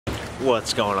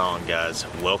What's going on, guys?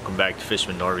 Welcome back to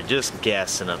Fisherman Norby. Just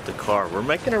gassing up the car. We're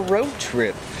making a road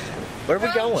trip. Where are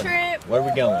we going? Where are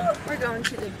we going? We're going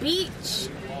to the beach.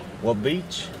 What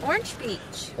beach? Orange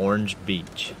Beach. Orange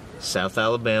Beach, South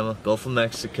Alabama, Gulf of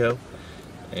Mexico.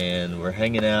 And we're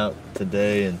hanging out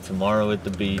today and tomorrow at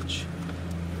the beach.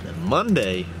 And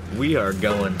Monday, we are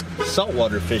going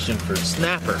saltwater fishing for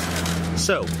snapper.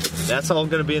 So, that's all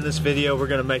going to be in this video. We're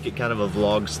going to make it kind of a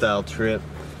vlog style trip.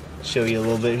 Show you a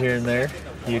little bit here and there.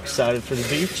 You excited for the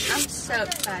beach? I'm so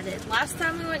excited. Last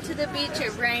time we went to the beach,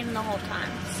 it rained the whole time.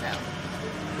 So,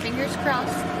 fingers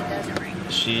crossed it doesn't rain.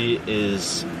 She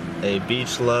is a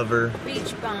beach lover.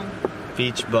 Beach bum.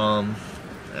 Beach bum.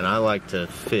 And I like to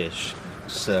fish.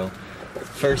 So,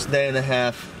 first day and a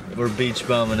half, we're beach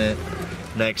bumming it.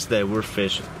 Next day, we're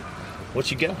fishing. What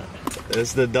you got?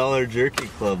 It's the Dollar Jerky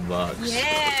Club box.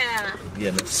 Yeah.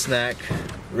 Getting a snack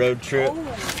road trip. Ooh.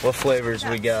 What flavors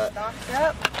we got? Stocked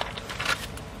up.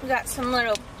 We got some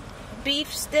little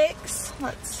beef sticks.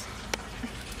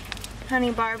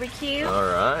 Honey barbecue. All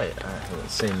right. I haven't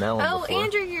seen that one before. Oh,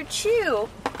 Andrew, your chew.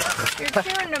 You're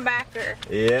chewing tobacco.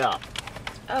 Yeah.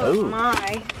 Oh Ooh.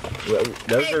 my. Well,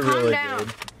 those Hey, are calm really down.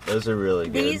 good. Those are really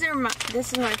good. These are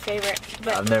this is my favorite.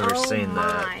 But I've never oh seen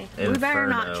that. my. We better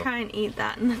not Inferno. try and eat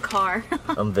that in the car.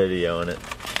 I'm videoing it.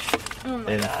 Oh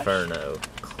my gosh. Inferno.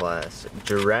 Classic.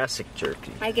 Jurassic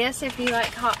jerky. I guess if you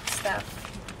like hot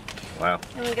stuff. Wow.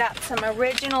 And we got some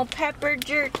original pepper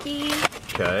jerky.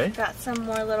 Okay. Got some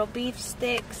more little beef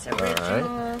sticks,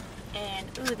 original.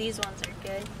 And ooh, these ones are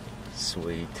good.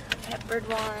 Sweet. Peppered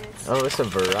ones. Oh, it's a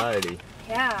variety.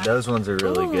 Yeah. Those ones are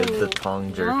really good. The Ooh,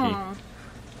 tong jerky. yum.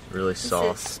 Really This is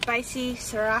soft. spicy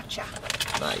sriracha.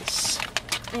 Nice.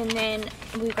 And then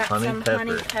we've got Honey some pepper.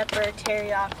 honey pepper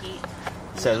teriyaki.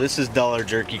 So this is Dollar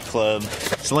Jerky Club.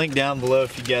 It's linked down below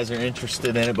if you guys are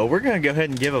interested in it. But we're gonna go ahead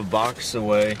and give a box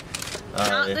away.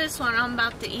 Not this one. I'm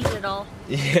about to eat it all.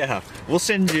 Yeah, we'll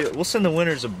send the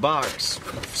winners a box,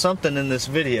 something in this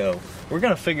video. We're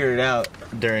gonna figure it out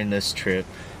during this trip,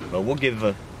 but we'll give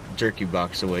a jerky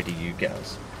box away to you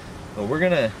guys. But we're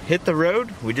gonna hit the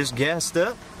road. We just gassed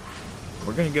up.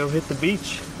 We're gonna go hit the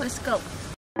beach. Let's go.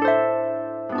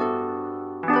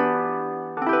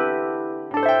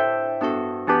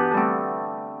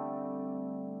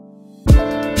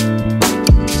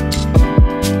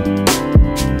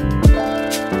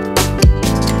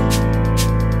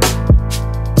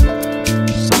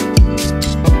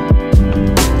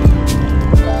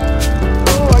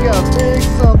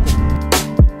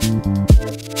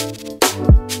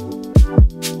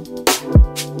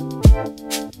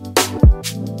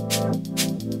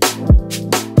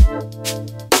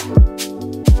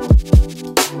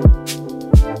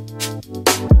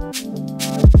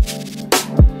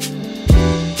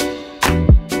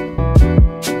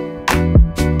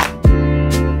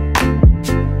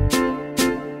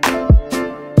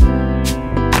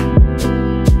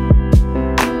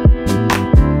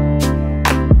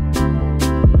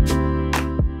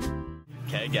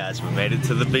 Guys, we made it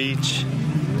to the beach.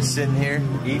 Sitting here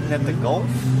eating at the Gulf.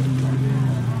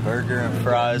 Burger and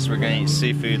fries. We're gonna eat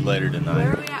seafood later tonight.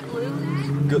 Where are we at,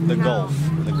 Lou? The No. Gulf.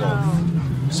 The Gulf.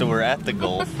 Oh. So we're at the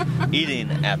Gulf,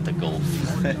 eating at the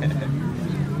Gulf.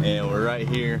 And we're right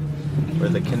here where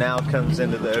the canal comes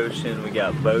into the ocean. We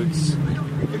got boats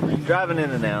driving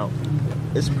in and out.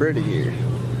 It's pretty here.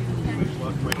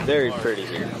 Very pretty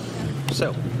here.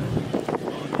 So,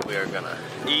 we are gonna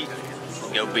eat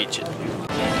and go beach it.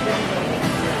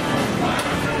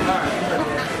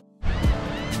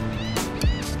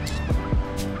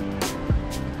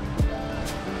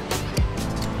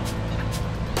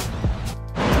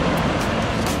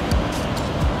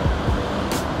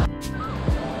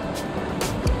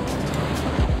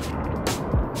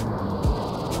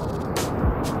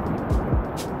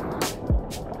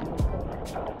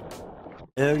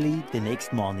 Early the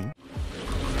next morning.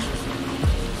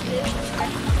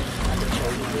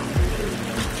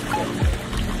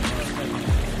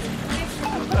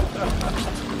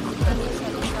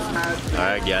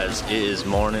 Alright guys, it is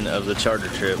morning of the charter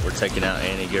trip. We're taking out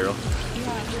Annie girl.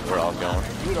 We're all going.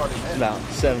 About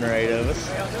 7 or 8 of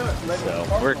us.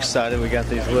 So we're excited. We got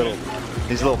these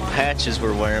little patches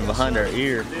we're wearing behind our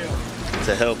ear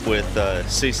to help with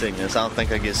seasickness. I don't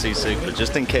think I get seasick, but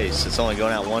just in case, it's only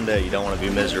going out one day. You don't want to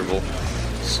be miserable.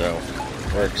 So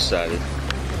we're excited.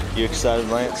 You excited,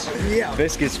 Lance? Yeah.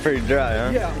 Biscuit's pretty dry,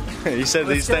 huh? Yeah. You said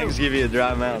these things give you a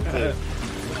dry mouth too.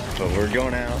 But we're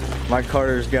going out. Mike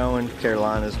Carter's going,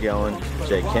 Carolina's going,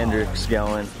 Jake Hendrick's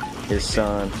going, his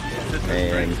son,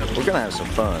 and we're gonna have some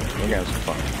fun. We're gonna have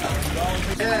some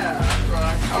fun. Yeah,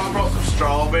 right. I brought some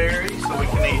strawberries so we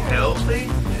can eat healthy.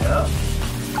 Yep.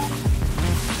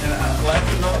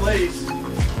 these.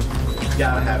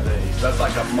 Gotta have these. That's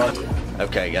like a must.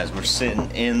 Okay, guys, we're sitting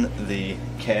in the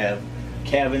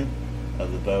cabin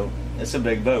of the boat. It's a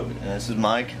big boat, and this is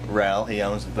Mike Rowell. He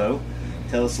owns the boat.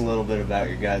 Tell us a little bit about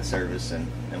your guide service and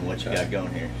what you got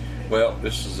going here. Well,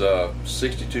 this is a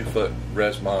 62-foot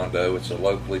Resmondo. It's a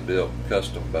locally built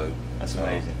custom boat. That's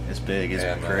amazing. It's big. It's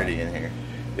pretty in here.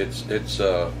 It's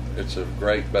a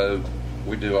great boat.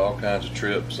 We do all kinds of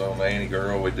trips on the Annie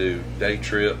Girl. We do day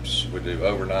trips. We do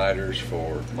overnighters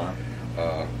for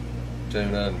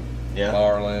tuna and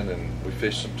marlin, and we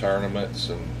fish some tournaments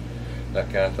and that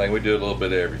kind of thing. We do a little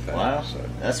bit of everything. Wow, so.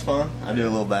 That's fun. I do a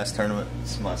little bass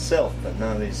tournaments myself, but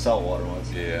none of these saltwater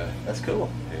ones. Yeah. That's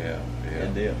cool. Yeah.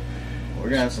 Good deal. We're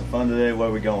going to have some fun today. What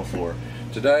are we going for?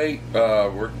 Today,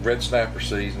 red snapper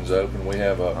season's open. We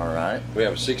have a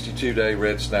 62-day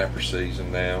red snapper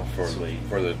season now for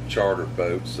the charter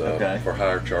boats. For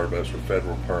higher charter boats with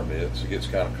federal permits. It gets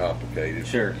kind of complicated.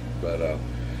 Sure. But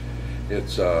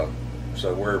it's so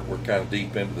we're kind of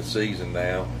deep into the season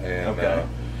now, and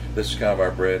this is kind of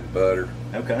our bread and butter.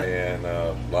 Okay. And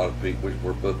a lot of people,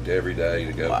 we're booked every day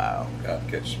to go out and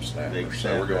catch some snappers. Big snapper.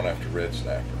 So we're going after red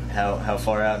snapper. How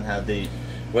far out and how deep?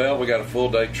 Well, we got a full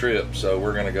day trip, so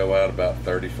we're going to go out about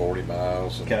 30, 40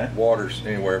 miles. And water's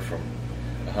anywhere from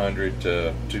 100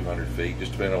 to 200 feet,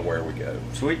 just depending on where we go.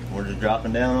 Sweet. We're just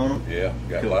dropping down on them? Yeah.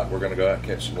 We're going to go out and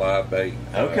catch some live bait.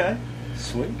 Okay.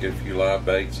 Sweet. Get a few live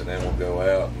baits, and then we'll go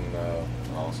out and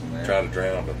awesome, man. Try to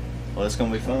drown them. Well, it's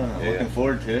going to be fun. I'm looking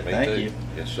forward to it. Thank you.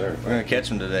 Yes, sir. We're going to catch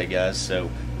them today, guys. So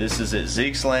this is at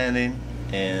Zeke's Landing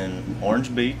in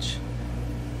Orange Beach.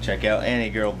 Check out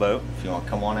Annie Girl Boat if you want to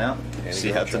come on out.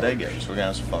 See how today goes. We're going to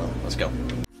have some fun. Let's go.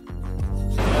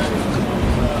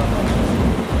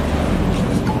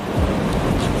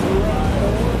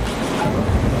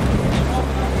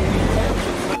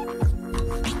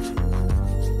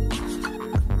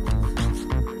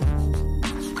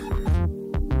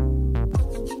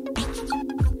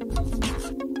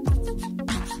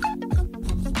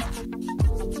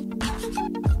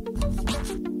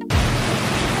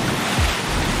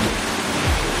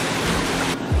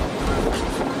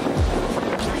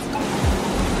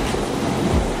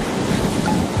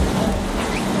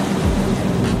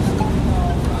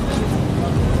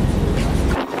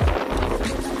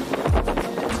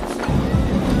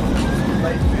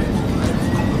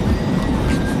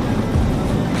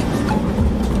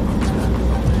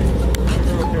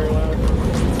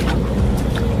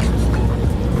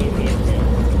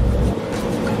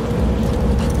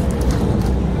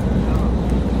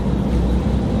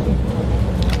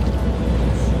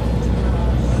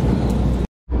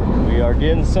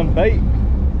 Getting some bait.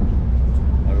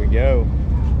 There we go.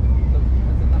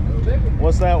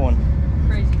 What's that one?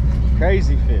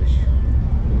 Crazy fish.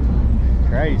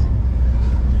 Crazy.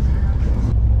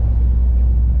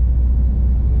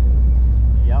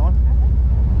 You got one?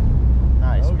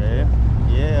 Nice, babe.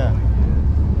 Yeah.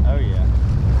 Oh yeah.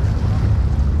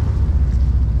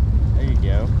 There you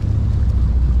go.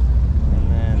 And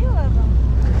then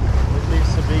with these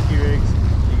sabiki rigs,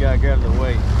 you gotta grab the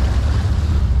weight.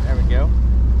 There we go.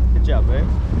 Good job, babe.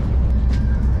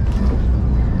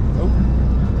 Oh.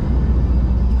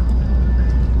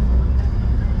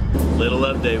 Little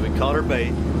update. We caught our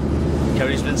bait.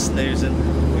 Cody's been snoozing.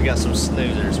 We got some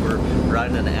snoozers. We're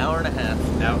riding an hour and a half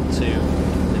out to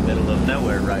the middle of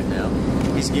nowhere right now.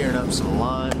 He's gearing up some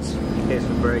lines in case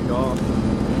we break off.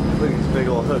 Look at these big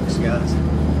old hooks, guys.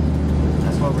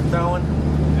 That's what we're throwing.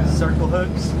 Circle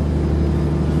hooks.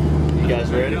 You guys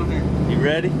ready? You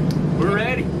ready? We're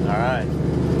ready. All right.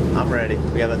 I'm ready.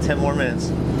 We got about 10 more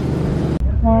minutes.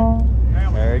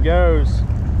 There it goes.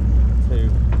 2,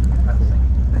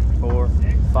 4,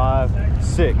 5,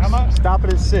 6. Stop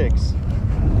it at 6.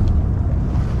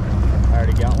 I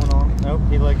already got one on. Nope,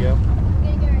 he let go.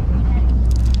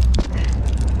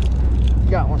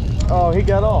 Got one. Oh, he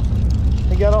got off.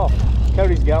 He got off.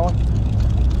 Cody's got one.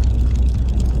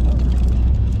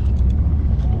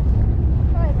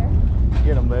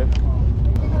 Get him, babe.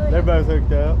 They're both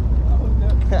hooked up.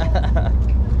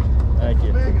 Thank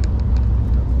you.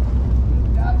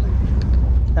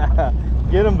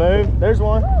 Get him, babe. There's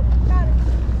one.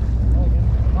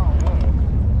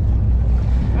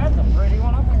 That's a pretty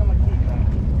one. I think I'm gonna keep that.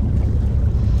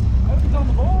 Cody's on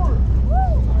the board.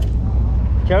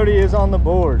 Cody is on the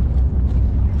board.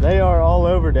 They are all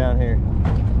over down here.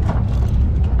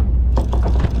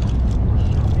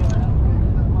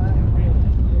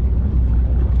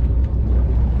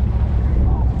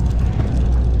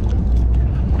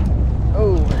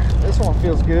 Oh, this one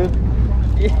feels good.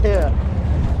 Yeah.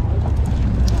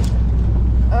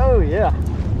 Oh, yeah.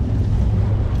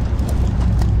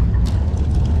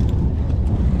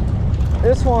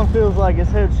 This one feels like it's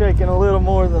head shaking a little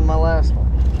more than my last one.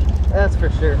 That's for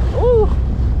sure. Woo!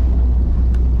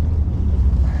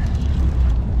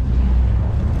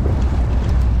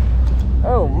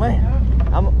 Oh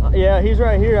man. Yeah, he's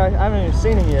right here. I haven't even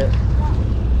seen him yet.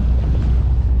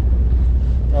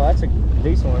 Oh, that's a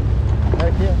decent one.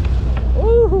 Heck yeah.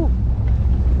 Woo!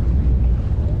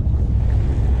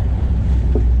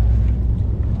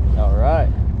 All right.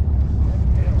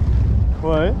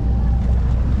 What?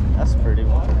 That's a pretty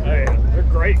one. Hey, they're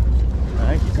great.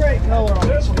 Thank you. Great color on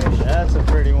this one. That's a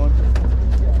pretty one.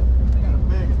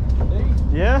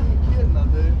 Yeah?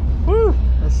 Woo!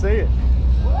 Let's see it.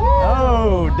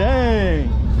 Oh, dang.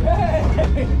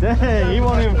 Dang, he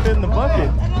won't even fit in the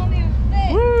bucket. I don't even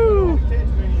fit. Woo!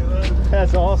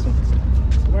 That's awesome.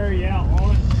 Wear you out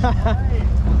on it.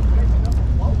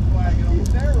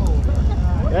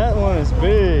 That one is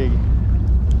big.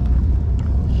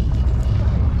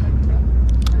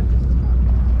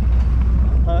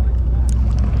 Huh?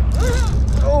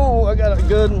 Oh, I got a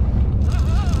good one.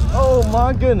 Oh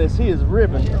my goodness, he is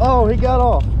ripping. Oh, he got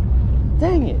off.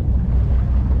 Dang it.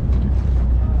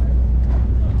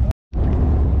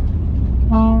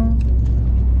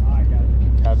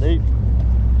 How deep?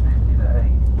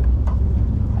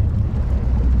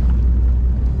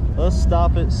 Let's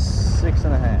stop at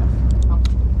 6.5.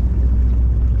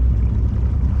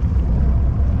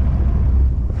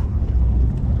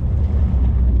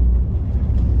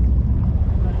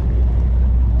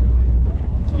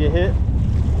 Did you get hit?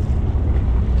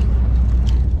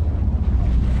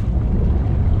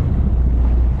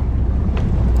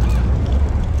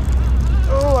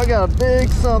 Oh, I got a big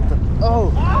something.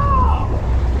 Oh.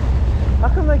 How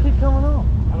come they keep coming on?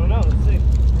 I don't know. Let's see.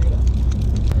 Bring it up.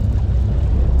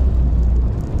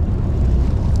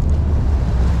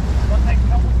 Want to take a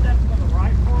couple steps to the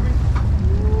right for me?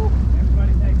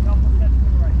 Everybody take a couple steps to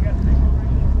the right. You got to take one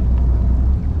right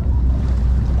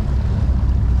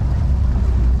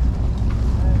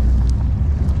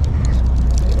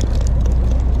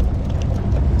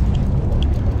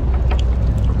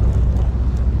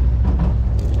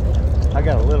I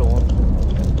got a little one.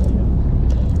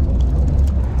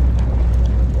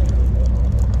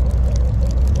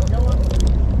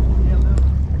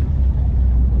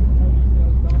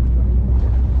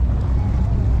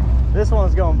 This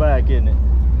one's going back, isn't it?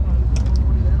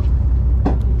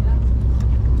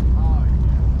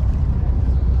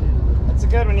 That's a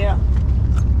good one, yeah.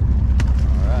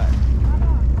 All right.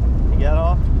 You got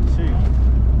off? Shoot.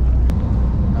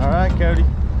 All right, Cody.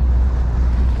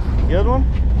 Good one?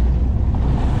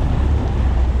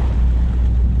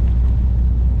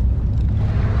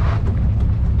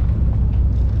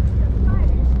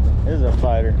 This is a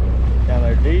fighter. Down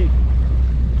there deep.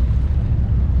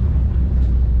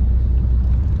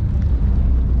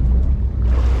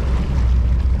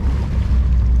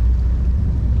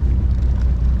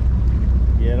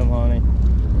 Get him, honey.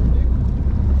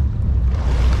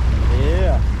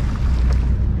 Yeah.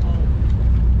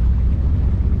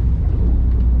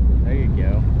 There you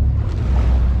go.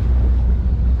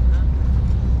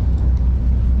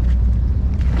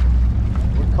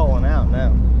 We're calling out now.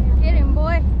 Get him,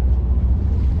 boy.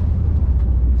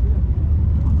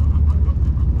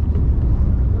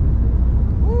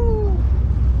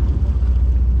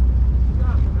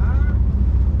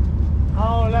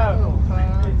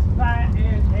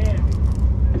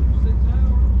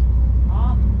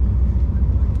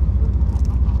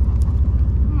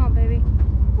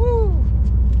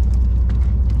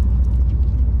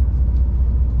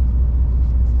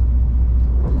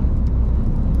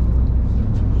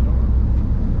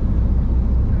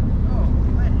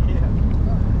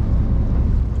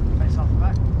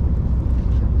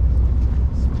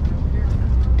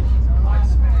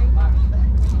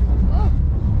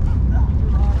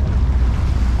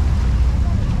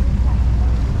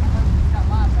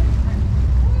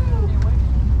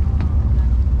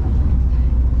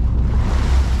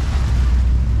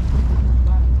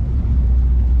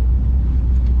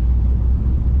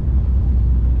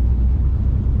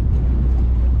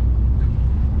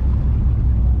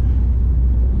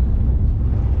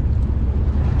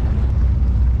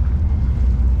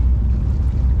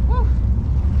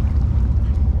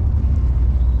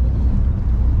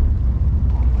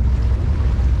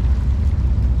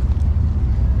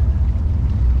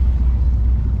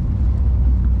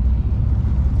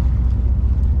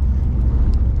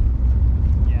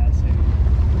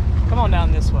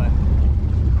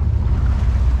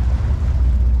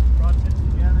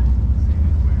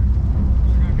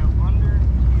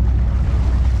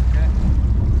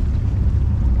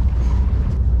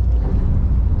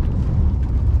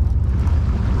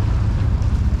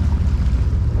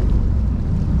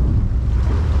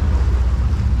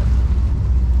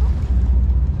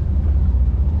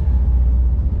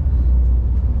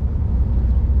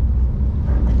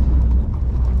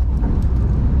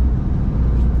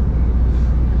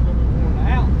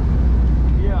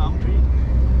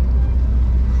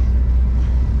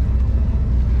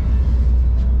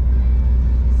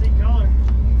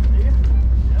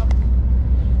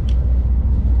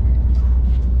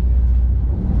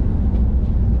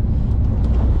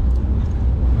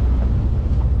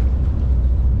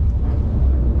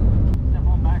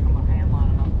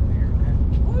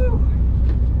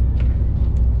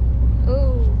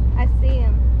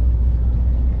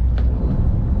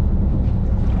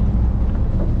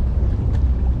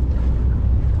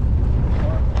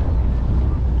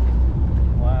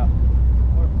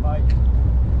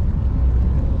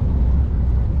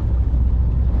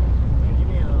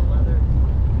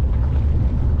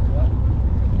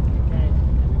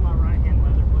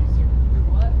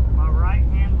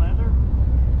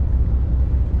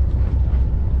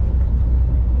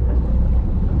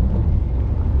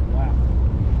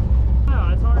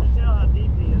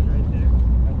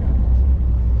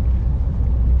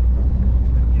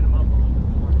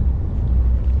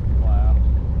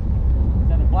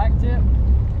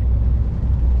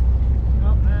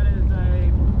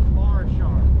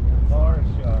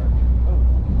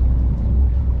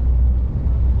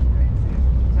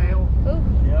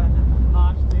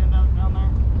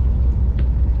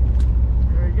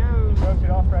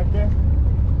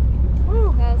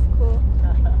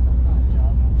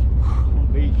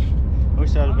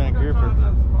 wish that would have been a grouper.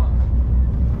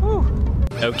 Woo.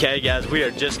 Okay guys, we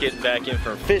are just getting back in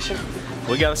from fishing.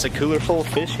 We got us a cooler full of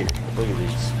fish here. Look at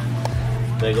these.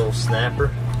 Big old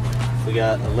snapper. We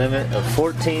got a limit of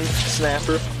 14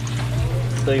 snapper.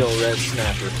 Big old red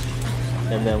snapper.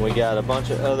 And then we got a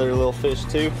bunch of other little fish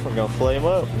too. We're gonna flay them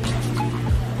up.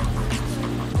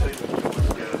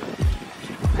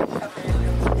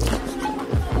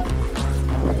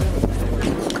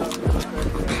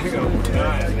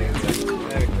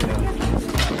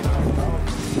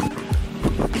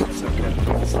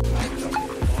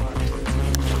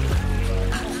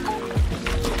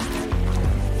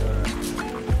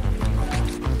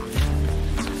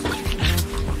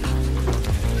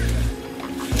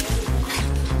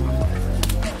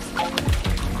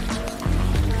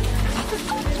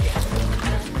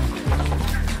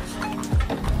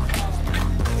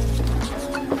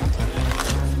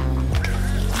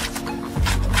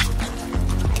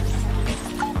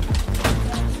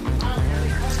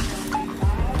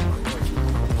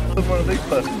 One of these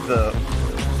puppies up. You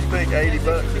think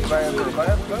 $80 is bad for a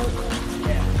bass boat?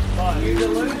 Yeah. You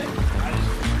can lose it.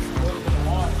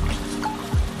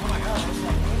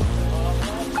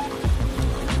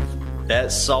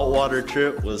 That saltwater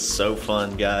trip was so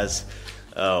fun, guys.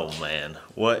 Oh man,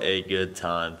 what a good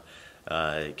time.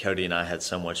 Cody and I had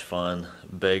so much fun.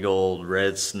 Big old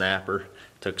red snapper.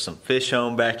 Took some fish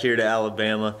home back here to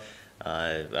Alabama.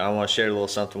 I want to share a little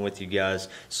something with you guys.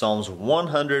 Psalms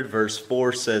 100 verse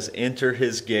 4 says, enter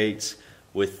his gates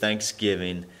with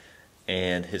thanksgiving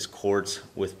and his courts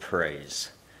with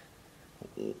praise.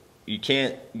 You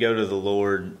can't go to the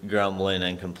Lord grumbling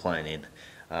and complaining.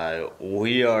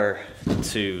 We are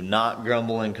to not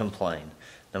grumble and complain,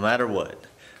 no matter what.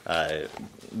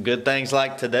 Good things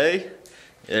like today,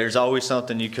 there's always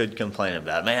something you could complain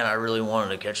about. Man, I really wanted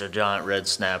to catch a giant red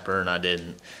snapper and I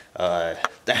didn't.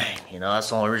 Dang, you know, that's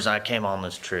the only reason I came on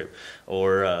this trip.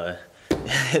 Or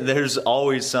there's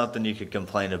always something you could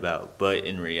complain about. But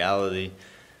in reality,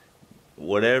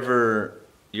 whatever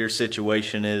your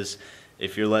situation is,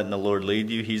 if you're letting the Lord lead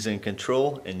you, He's in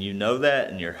control, and you know that,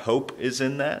 and your hope is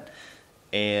in that.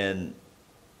 And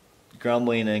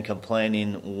grumbling and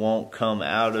complaining won't come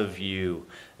out of you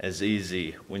as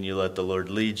easy when you let the Lord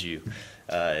lead you.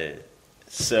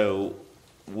 So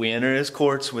we enter His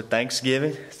courts with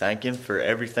thanksgiving, thank Him for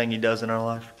everything He does in our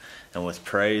life, and with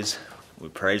praise, we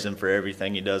praise Him for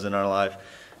everything He does in our life.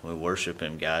 We worship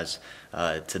Him, guys.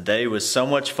 Today was so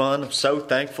much fun. I'm so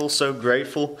thankful, so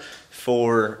grateful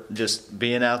for just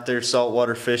being out there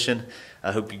saltwater fishing.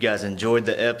 I hope you guys enjoyed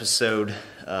the episode.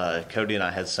 Cody and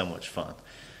I had so much fun.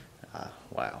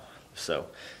 Wow. So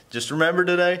just remember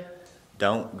today,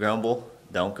 don't grumble,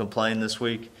 don't complain this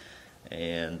week,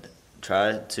 and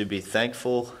try to be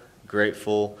thankful,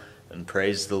 grateful, and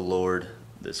praise the Lord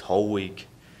this whole week,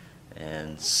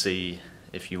 and see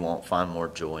if you won't find more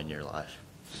joy in your life.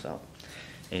 So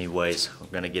anyways, we're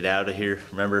going to get out of here.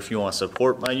 Remember, if you want to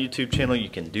support my YouTube channel, you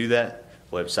can do that.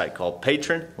 Website called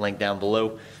Patreon, link down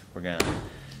below. We're going to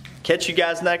catch you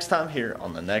guys next time here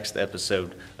on the next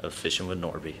episode of Fishing with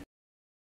Norby.